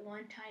only fit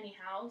one tiny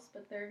house,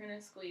 but they're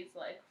gonna squeeze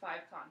like 5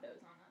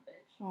 condos on that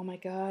bitch. Oh my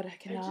God, I I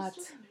cannot.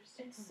 just don't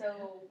understand It's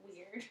so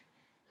weird.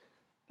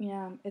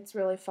 Yeah, it's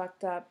really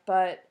fucked up.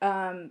 But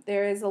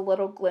there is a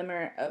little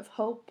glimmer of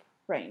hope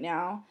right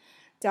now.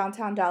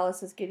 Downtown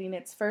Dallas is getting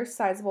its first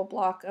sizable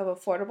block of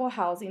affordable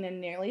housing in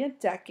nearly a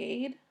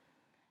decade.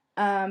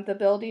 The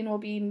building will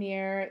be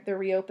near the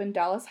reopened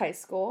Dallas High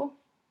School.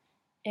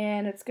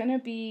 And it's going to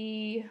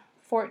be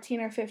 14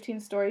 or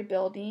 15-story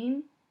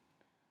building.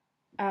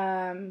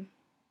 10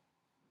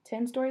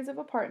 stories of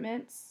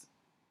apartments.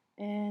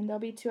 And there'll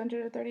be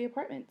 230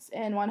 apartments.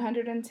 And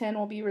 110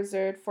 will be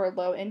reserved for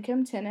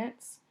low-income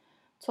tenants.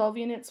 12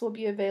 units will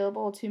be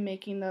available to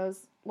making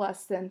those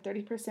less than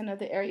 30% of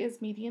the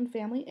area's median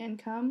family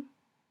income.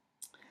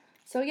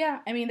 So yeah,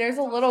 I mean, there's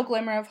That's a little awesome.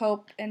 glimmer of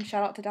hope, and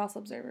shout out to Dallas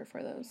Observer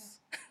for those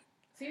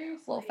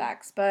Seriously. little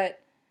facts.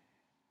 But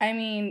I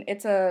mean,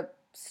 it's a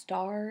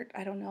start.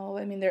 I don't know.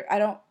 I mean, I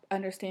don't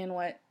understand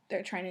what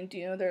they're trying to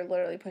do. They're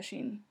literally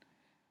pushing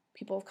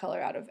people of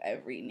color out of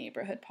every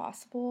neighborhood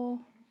possible.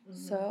 Mm-hmm.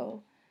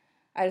 So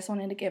I just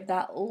wanted to give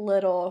that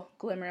little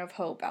glimmer of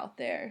hope out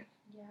there.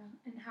 Yeah,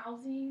 and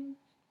housing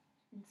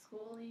and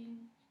schooling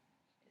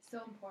is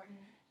so important.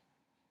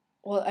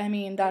 Well, I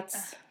mean,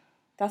 that's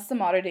the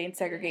modern day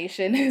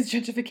segregation is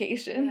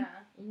gentrification. Yeah.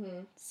 Mm-hmm.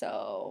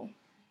 So,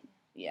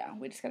 yeah,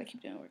 we just gotta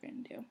keep doing what we're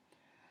gonna do.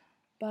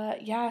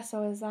 But yeah,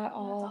 so is that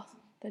all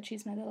That's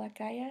awesome. the Chisme de la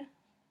Calle?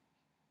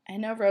 I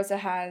know Rosa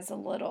has a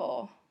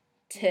little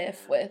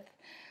tiff with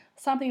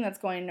something that's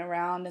going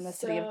around in the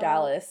city of So-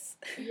 Dallas.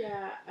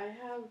 Yeah, I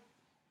have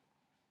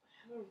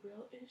a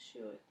real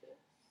issue with this.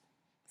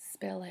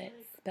 Spill it.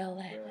 Spill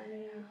it.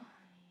 Really,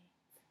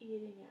 it's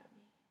eating at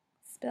me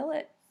Spill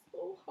it.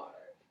 so hard.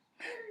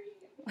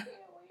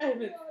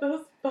 And it's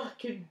those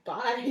fucking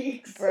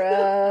bikes.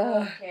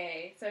 Bruh.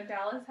 Okay, so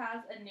Dallas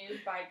has a new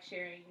bike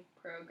sharing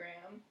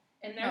program,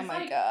 and there's Oh my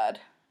like god.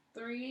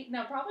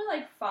 probably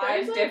like 5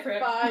 There's like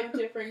different 5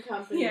 different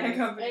companies. Yeah,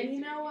 companies. And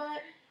you know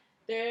what?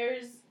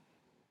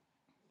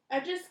 I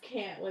just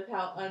can't with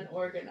how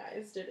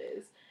unorganized it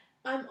is.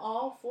 I'm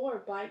all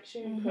for bike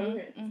sharing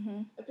programs.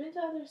 Mm-hmm. I've been to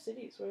other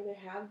cities where they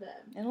have them.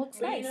 It looks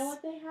But nice. you know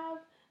what they have?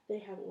 They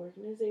have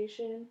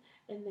organization,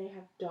 and they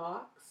have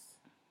docks,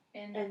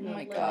 and Oh they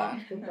my lock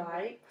God. the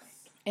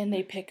bikes. And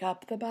they pick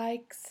up the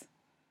bikes.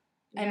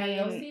 I Yeah,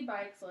 you'll mean- see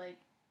bikes like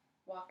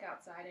walk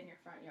outside in your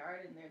front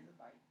yard, and there's a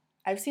bike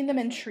I've seen them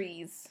in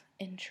trees.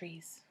 In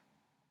trees.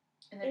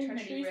 in the In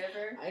Trinity trees.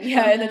 River. I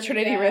Yeah, saw in the them,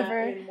 Trinity River.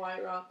 in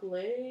White Rock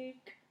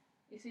Lake.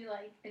 You see,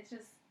 like it's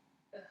just,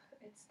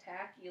 it's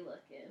tacky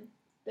looking.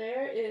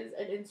 There is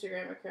an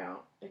Instagram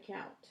account.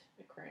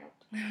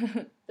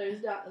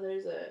 There's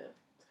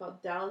it's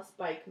called Dallas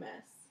Bike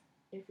Mess.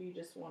 If you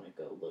just want to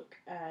go look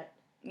at,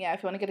 Yeah,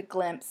 if you want to get a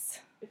glimpse.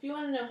 if you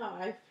want to know how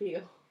I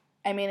feel,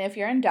 I mean, if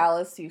you're in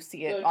Dallas, you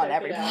see it Go on check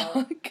every it out.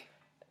 vlog.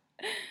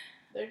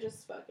 they're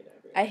just fucking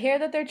everywhere. I hear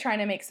that they're trying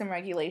to make some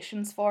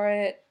regulations for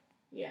it.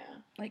 Yeah.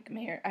 Like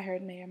I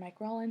heard Mayor Mike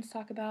Rollins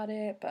talk about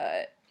it,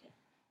 but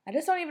I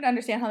just don't even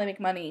understand how they make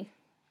money.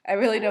 I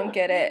really don't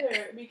get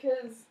it.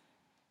 Because,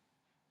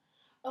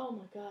 oh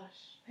my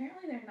gosh.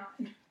 Apparently they're not.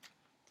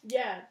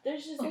 Yeah,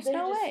 there's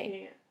no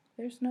way. Can't.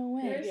 There's no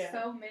way. There's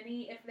so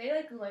many. If they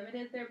like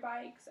limited their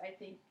bikes, I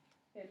think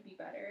it'd be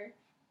better.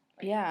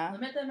 Like, yeah.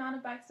 Limit the amount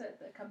of bikes that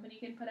the company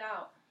can put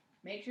out.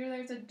 Make sure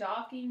there's a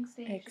docking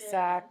station.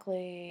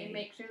 Exactly. And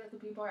make sure that the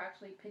people are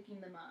actually picking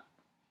them up.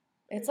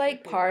 It's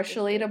like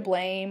partially to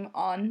blame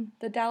on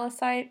the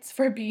Dallasites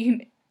for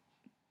being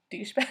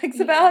douchebags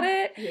about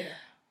it. Yeah.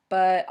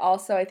 But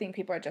also I think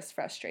people are just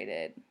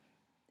frustrated.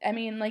 I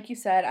mean, like you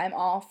said, I'm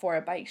all for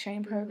a bike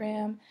sharing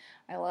program.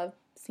 I love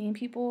seeing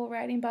people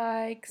riding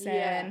bikes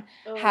and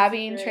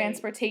having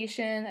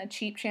transportation, a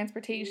cheap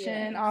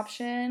transportation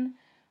option,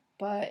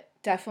 but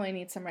definitely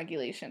need some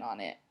regulation on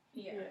it.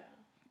 Yeah.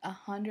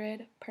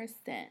 100%.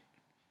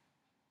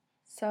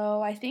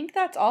 So I think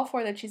that's all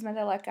for the Chisme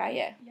de la Calle.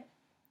 Yep.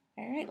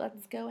 All right,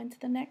 let's go into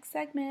the next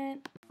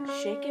segment.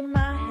 Shaking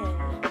my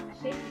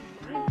head.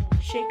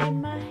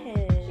 Shaking my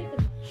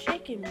head.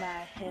 Shaking my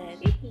head.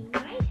 Shaking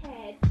my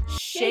head.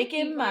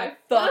 Shaking my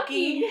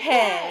fucking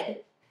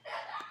head.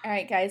 All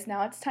right, guys,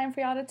 now it's time for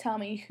y'all to tell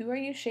me, who are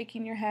you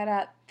shaking your head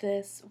at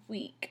this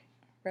week?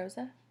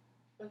 Rosa?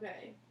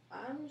 Okay,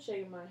 I'm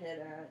shaking my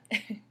head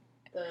at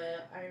the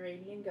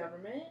Iranian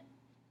government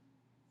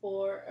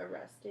for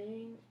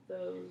arresting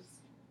those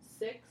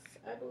 6,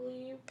 I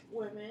believe,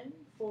 women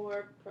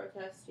for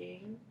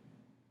protesting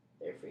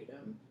their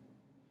freedom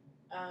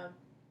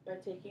by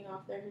taking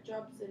off their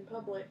hijabs in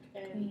public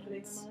and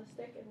putting them on a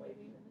stick and waving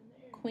them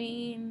in the air.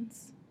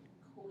 Queens.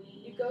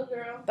 You go,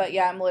 girl. But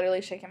yeah, I'm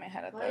literally shaking my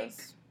head at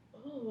those.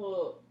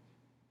 Oh.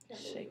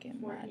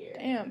 Shaking my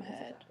damn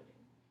head.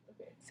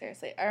 Okay.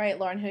 Seriously. All right,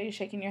 Lauren, who are you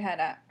shaking your head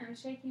at? I'm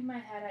shaking my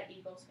head at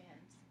Eagles fans.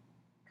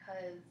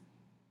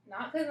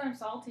 Not because I'm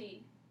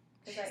salty.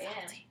 Because I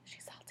am.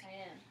 She's salty. I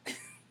am.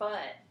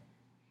 But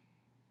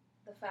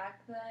the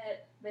fact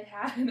that they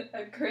had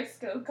a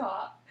Crisco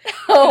cop.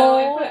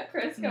 Oh, so put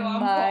Crisco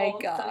on my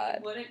poles God. so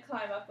you wouldn't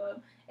climb up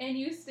them. And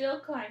you still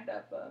climbed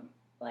up them.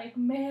 Like,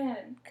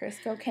 man.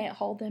 Crisco can't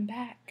hold them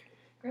back.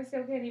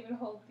 Crisco can't even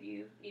hold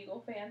these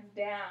Eagle fans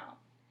down.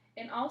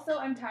 And also,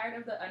 I'm tired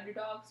of the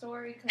underdog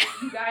story because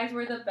you guys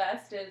were the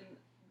best in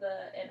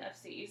the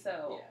NFC,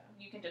 so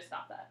you can just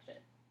stop that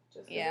shit.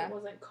 Just because it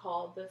wasn't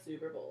called the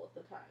Super Bowl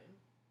at the time.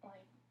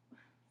 Like,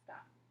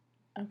 stop.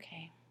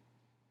 Okay.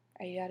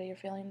 Are you out of your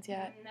feelings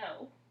yet?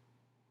 No.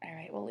 All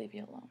right, we'll leave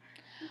you alone.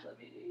 Let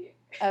me do it.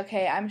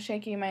 Okay, I'm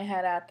shaking my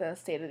head at the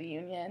State of the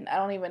Union. I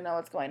don't even know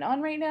what's going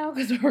on right now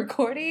because we're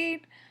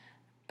recording.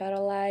 But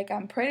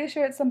I'm pretty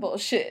sure it's some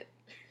bullshit.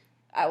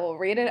 I will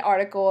read an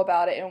article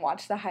about it and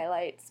watch the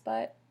highlights,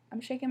 but I'm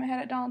shaking my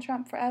head at Donald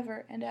Trump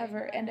forever and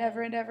ever and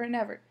ever and ever and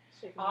ever.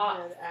 Shaking my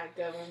head at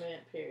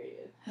government,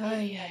 period.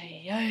 Ay,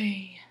 ay,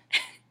 ay.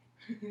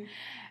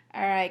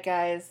 All right,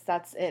 guys,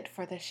 that's it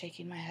for the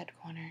Shaking My Head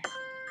corner.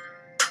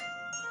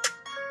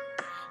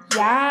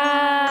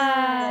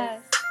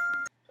 Yes!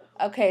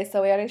 Okay,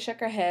 so we already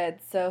shook our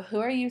heads. So who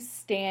are you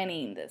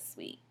standing this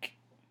week?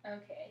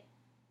 Okay,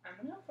 I'm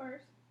going to go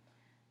first.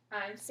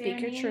 I'm standing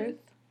Speak your truth.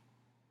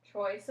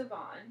 Troye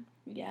Sivan.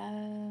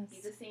 Yes.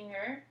 He's a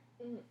singer.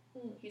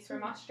 He's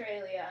from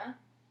Australia.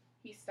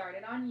 He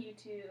started on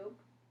YouTube.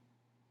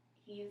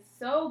 He's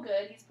so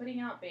good. He's putting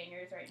out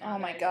bangers right now. Oh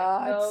my guys.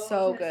 God, Go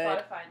so to good.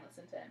 Spotify and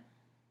listen to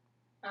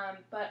him.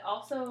 But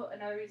also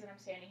another reason I'm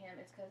standing him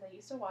is because I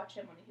used to watch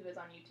him when he was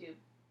on YouTube,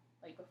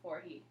 like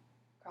before he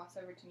crossed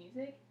over to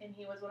music, and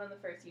he was one of the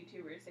first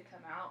YouTubers to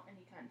come out, and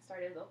he kind of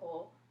started the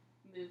whole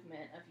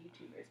movement of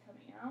YouTubers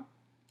coming out.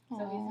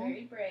 So he's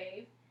very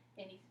brave,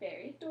 and he's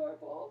very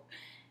adorable,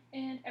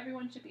 and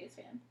everyone should be his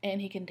fan.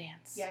 And he can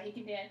dance. Yeah, he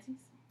can dance.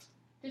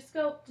 Just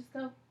go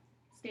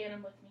stand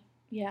him with me.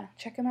 Yeah,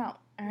 check him out.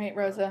 All right,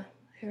 Rosa,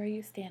 who are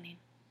you standing?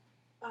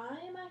 I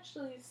am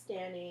actually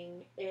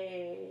standing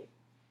a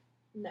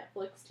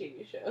Netflix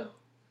TV show.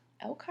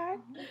 Okay.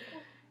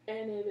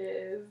 And it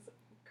is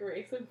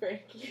Grace and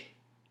Frankie.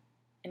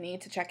 I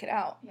need to check it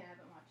out. Yeah, I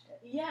haven't watched it.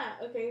 Yeah,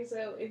 okay,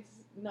 so it's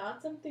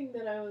not something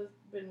that I was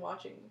been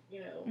watching,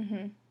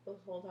 Mm-hmm. the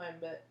whole time,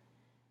 but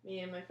me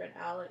and my friend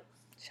Alex.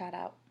 Shout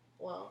out.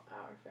 Well,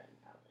 our friend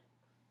Alex.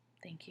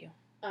 Thank you.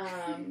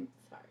 Sorry.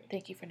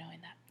 Thank you for knowing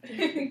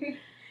that.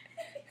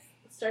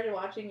 Started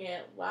watching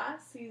it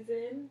last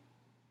season,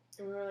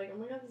 and we were like, oh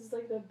my God, this is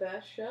like the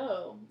best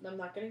show. I'm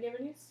not going to give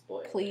any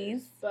spoilers.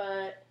 Please.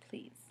 But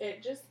please.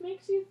 It just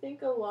makes you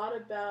think a lot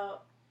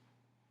about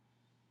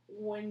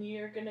when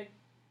you're going to,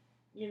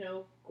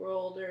 grow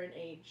older and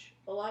age.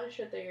 A lot of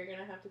shit that you're going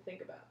to have to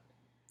think about.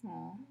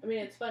 Aww. I mean,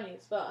 it's funny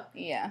as fuck.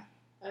 Yeah.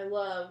 I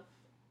love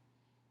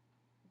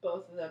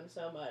both of them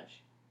so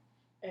much.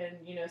 And,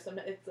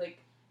 sometimes it's like,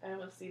 I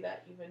almost see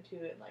that even too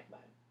in, like, my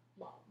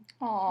mom.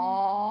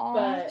 Aww.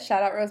 But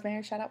shout out,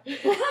 Rosemary. Shout out.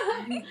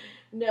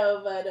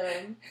 No, but,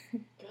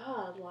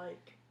 God,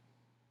 like,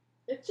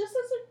 it's just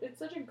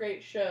such a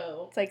great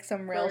show. It's like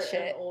some real for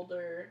shit. An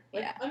older,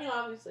 like, yeah. I mean,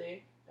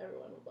 obviously,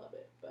 everyone would love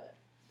it, but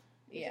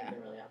yeah,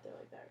 something really out there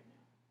like that right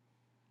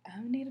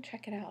I need to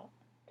check it out.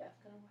 That's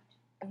gonna watch.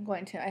 I'm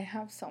going to. I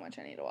have so much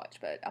I need to watch,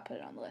 but I'll put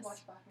it on the list.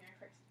 Watch Black Mirror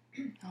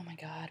first. Oh my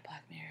god,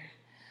 Black Mirror.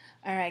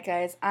 All right,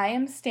 guys. I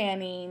am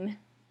standing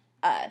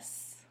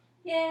us.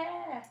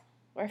 Yeah.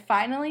 We're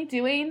finally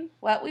doing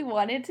what we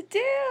wanted to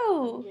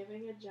do.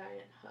 Giving a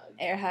giant hug.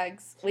 Air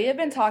hugs. We have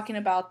been talking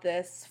about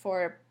this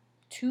for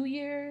 2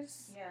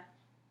 years. Yeah.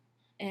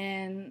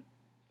 And,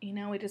 you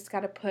know, we just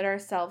got to put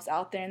ourselves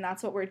out there, and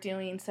that's what we're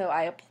doing. So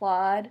I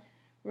applaud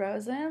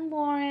Rosa and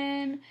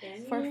Lauren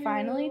for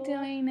finally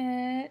doing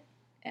it.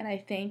 And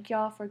I thank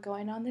y'all for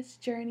going on this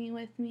journey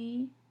with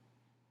me.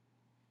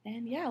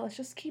 And, yeah, let's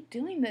just keep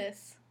doing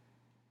this.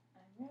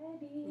 I'm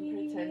ready.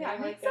 I'm pretending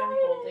I'm like excited. I'm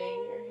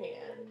holding your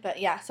hand. But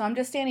yeah, so I'm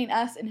just standing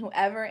us and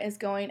whoever is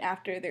going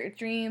after their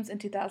dreams in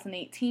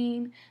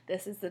 2018.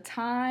 This is the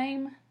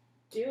time.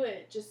 Do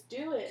it. Just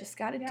do it. Just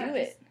gotta Yeah, do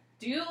just it.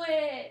 Do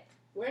it.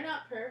 We're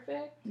not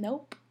perfect.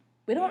 Nope.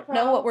 We don't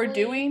know what we're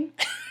probably- doing.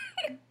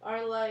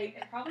 Or like,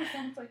 It probably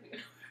sounds like we.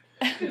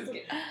 Just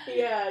kidding.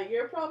 yeah,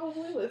 you're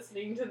probably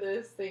listening to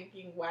this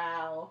thinking,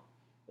 wow,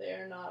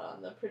 they're not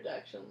on the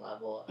production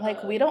level. Like,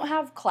 of we don't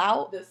have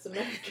clout. This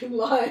American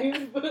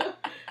Life.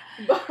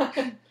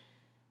 But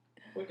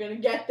we're gonna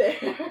get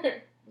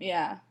there.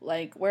 Yeah,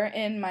 like, we're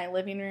in my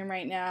living room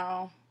right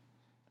now.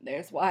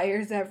 There's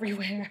wires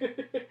everywhere.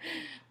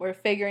 We're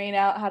figuring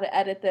out how to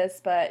edit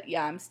this, but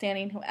yeah, I'm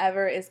standing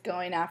whoever is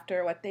going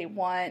after what they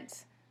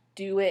want.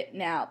 Do it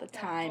now. The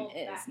time hold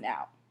is back.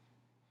 now.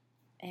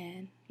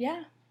 And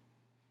yeah.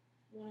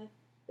 Well,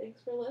 thanks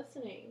for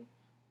listening.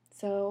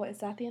 So is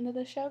that the end of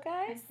the show,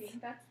 I guys?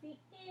 think that's the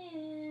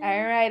end.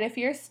 All right. If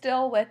you're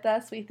still with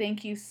us, we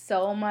thank you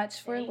so much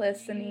for Thank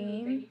listening.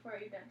 You. Thank you for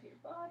what you've done to your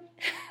body.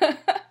 Thank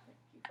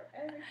you for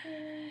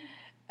everything.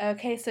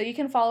 Okay, so you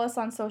can follow us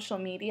on social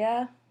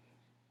media.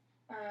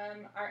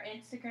 Our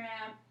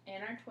Instagram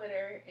and our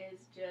Twitter is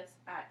just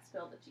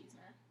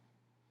 @SpillTheCheeseman.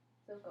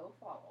 So go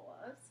follow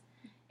us.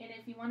 And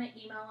if you want to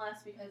email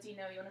us because you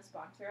want to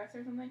sponsor us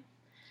or something.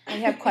 Or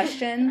you have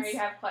questions. Or you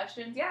have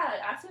questions. Yeah,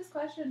 ask us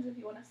questions if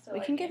you want us to. We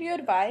can give you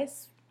answer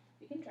advice.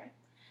 those. We can try.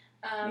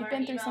 We've our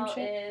been through email some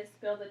shit. is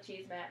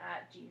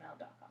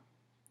spillthecheeseman@gmail.com.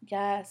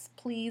 Yes,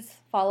 please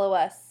follow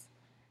us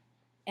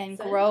and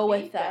Send grow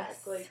with feedback,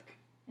 us. Like,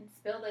 And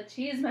spill the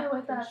cheeseman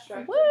with us.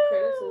 constructive Woo!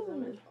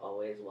 criticism is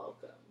always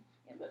welcome.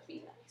 Yeah, but be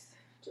nice.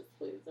 Just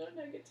please no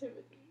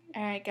negativity.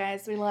 All right,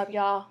 guys, we love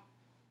y'all.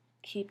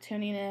 Keep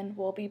tuning in.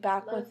 We'll be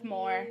back Love with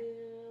more.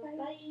 you.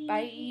 Bye.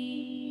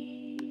 Bye.